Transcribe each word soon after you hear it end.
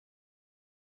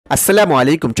আসসালামু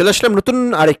আলাইকুম। চলে আসলাম নতুন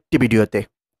আরেকটি ভিডিওতে।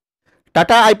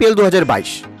 Tata IPL 2022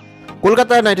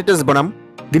 Kolkata night Riders বনাম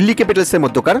দিল্লি ক্যাপিটালসের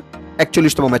মধ্যকার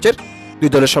 41তম ম্যাচের দুই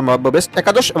দলের সম্ভাব্য বেস্ট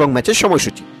একাদশ এবং ম্যাচের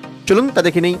সময়সূচি চলুন তা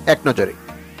দেখে নেই এক নজরে।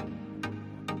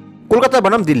 কলকাতা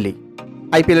বনাম দিল্লি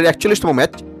আইপিএল এর 41তম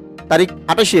ম্যাচ, তারিখ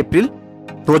 28 এপ্রিল,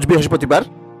 রোজ বৃহস্পতিবার,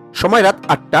 সময় রাত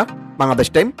 8টা Bangladesh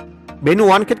time, venue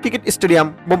Wankhede cricket stadium,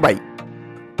 Mumbai.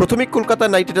 প্রথমে কলকাতা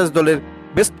নাইট রাইডার্স দলের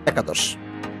বেস্ট একাদশ।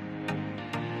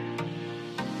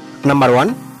 Number 1,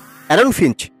 Aaron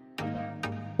Finch,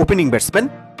 opening batsman.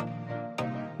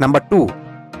 Number 2,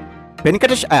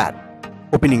 Venkatesh Iyer,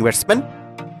 opening batsman.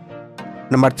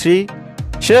 Number 3,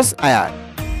 Shreyas Iyer,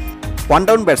 one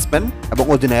down batsman এবং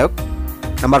অধিনায়ক.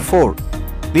 Number 4,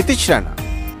 Nitish Rana,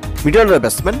 middle order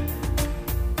batsman.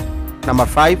 Number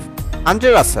 5, Andre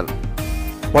Russell,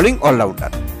 bowling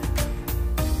all-rounder.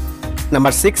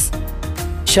 Number 6,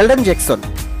 Sheldon Jackson,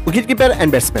 wicketkeeper and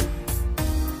batsman.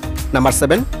 Number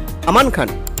 7, Aman Khan,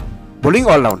 bowling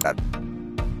all-rounder.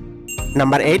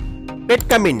 Number 8, Pat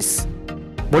Cummins,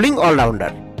 bowling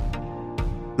all-rounder.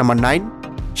 Number 9,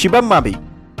 Shivam Mabi,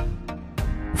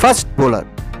 fast bowler.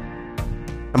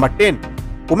 Number 10,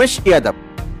 Umesh Yadav,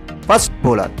 fast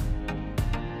bowler.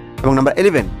 এবং number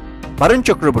 11, Varun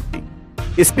Chakraborty,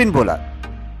 spin bowler.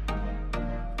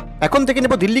 এখন থেকে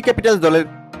নেব Delhi Capitals দলের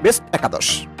best একাদশ।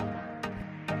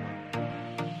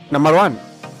 Number 1,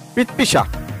 Prithvi Shah,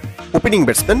 opening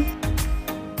batsman.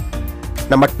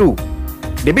 Number 2,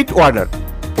 David Warner,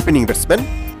 opening batsman.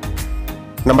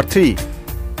 Number 3,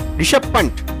 Rishabh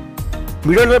Pant,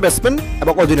 middle order batsman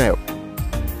এবং অধিনায়ক.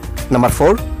 Number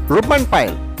 4, Rupman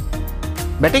Payal,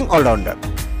 batting all-rounder.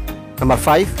 Number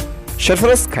 5,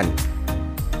 Sarfaraz Khan,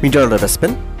 middle order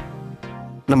batsman.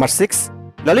 Number 6,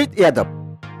 Lalit Yadav,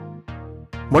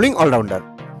 bowling all-rounder.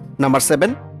 Number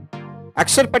 7,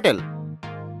 Akshar Patel,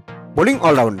 bowling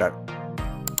all-rounder.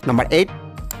 Number 8,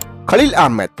 Khalil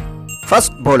Ahmed,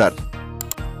 fast bowler.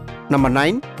 Number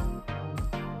 9,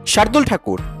 Shardul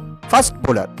Thakur, fast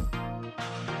bowler.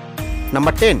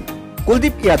 Number 10,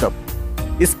 Kuldeep Yadav,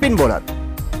 spin bowler.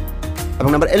 এবং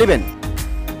number 11,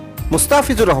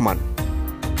 Mustafizur Rahman,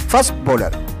 fast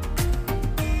bowler.